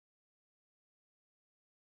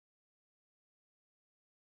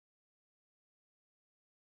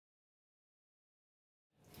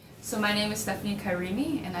So my name is Stephanie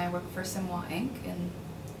Kairimi and I work for CéMOI Inc. And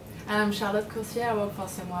I'm Charlotte Courcier. I work for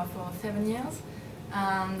Cemoi for 7 years.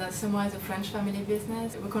 And Cemoi is a French family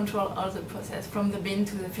business. We control all the process from the bean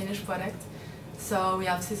to the finished product. So we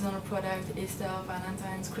have seasonal products, Easter,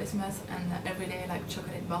 Valentine's, Christmas, and everyday like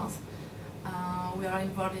chocolate bars. We are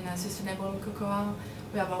involved in a sustainable cocoa.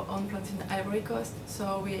 We have our own plant in Ivory Coast,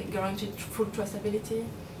 so we guarantee food traceability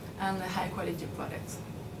and high quality products.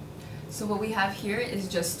 So what we have here is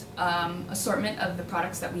just assortment of the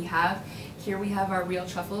products that we have. Here we have our real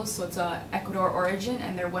truffles, so it's Ecuador origin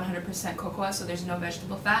and they're 100% cocoa, so there's no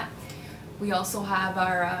vegetable fat. We also have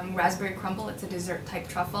our raspberry crumble, it's a dessert type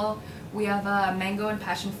truffle. We have a mango and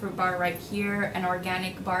passion fruit bar right here, an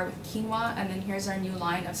organic bar with quinoa, and then here's our new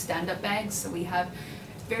line of stand-up bags. So we have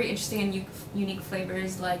very interesting and unique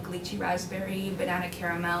flavors like lychee raspberry, banana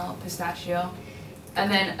caramel, pistachio.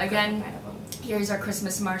 And then again, here's our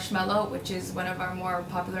Christmas marshmallow, which is one of our more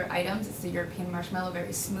popular items. It's the European marshmallow,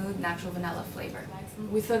 very smooth, natural vanilla flavor.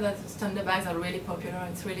 We thought that stand-up bags are really popular,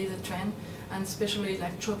 it's really the trend, and especially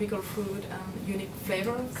like tropical fruit and unique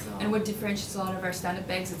flavors. So. And what differentiates a lot of our stand-up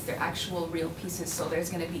bags is their actual real pieces. So there's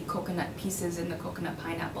going to be coconut pieces in the coconut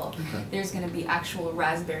pineapple. Okay. There's going to be actual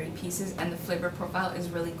raspberry pieces, and the flavor profile is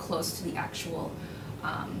really close to the actual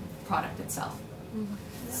product itself. Mm-hmm.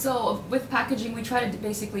 So with packaging, we try to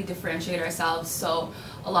basically differentiate ourselves. So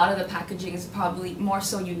a lot of the packaging is probably more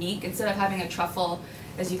so unique. Instead of having a truffle,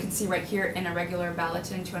 as you can see right here, in a regular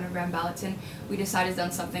Ballatin, 200-gram Ballatin, we decided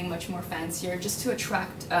on something much more fancier just to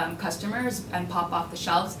attract customers and pop off the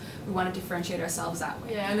shelves. We want to differentiate ourselves that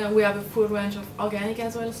way. Yeah, and we have a full range of organic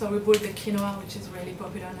as well. So we bought the quinoa, which is really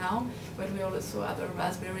popular now, but we also have a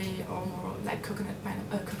raspberry or more like coconut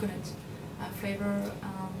flavor.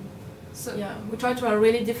 So yeah, we try to have a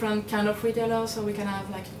really different kind of retailer, so we can have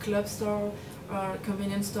like a club store or a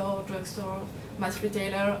convenience store, drugstore, mass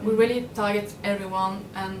retailer. We really target everyone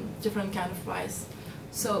and different kind of price.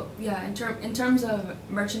 So yeah, in terms of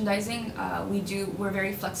merchandising, we're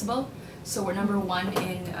very flexible. So we're #1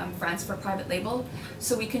 in France for private label.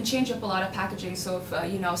 So we can change up a lot of packaging. So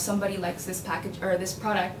if you know somebody likes this package or this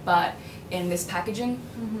product, but in this packaging,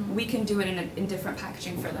 we can do it in different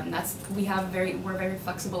packaging for them. We're very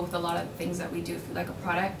flexible with a lot of things that we do. If you like a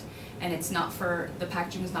product and it's not for the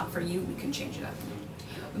packaging is not for you, we can change it up.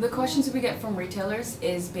 The questions we get from retailers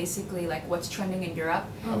is basically like what's trending in Europe,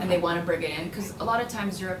 and they want to bring it in because a lot of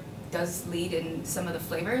times Europe does lead in some of the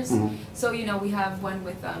flavors. So you know we have one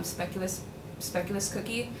with speculous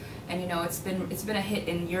cookie, and you know it's been a hit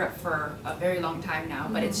in Europe for a very long time now,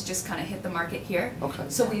 but it's just kind of hit the market here. Okay.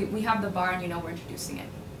 So we have the bar, and you know we're introducing it.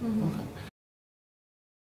 Okay.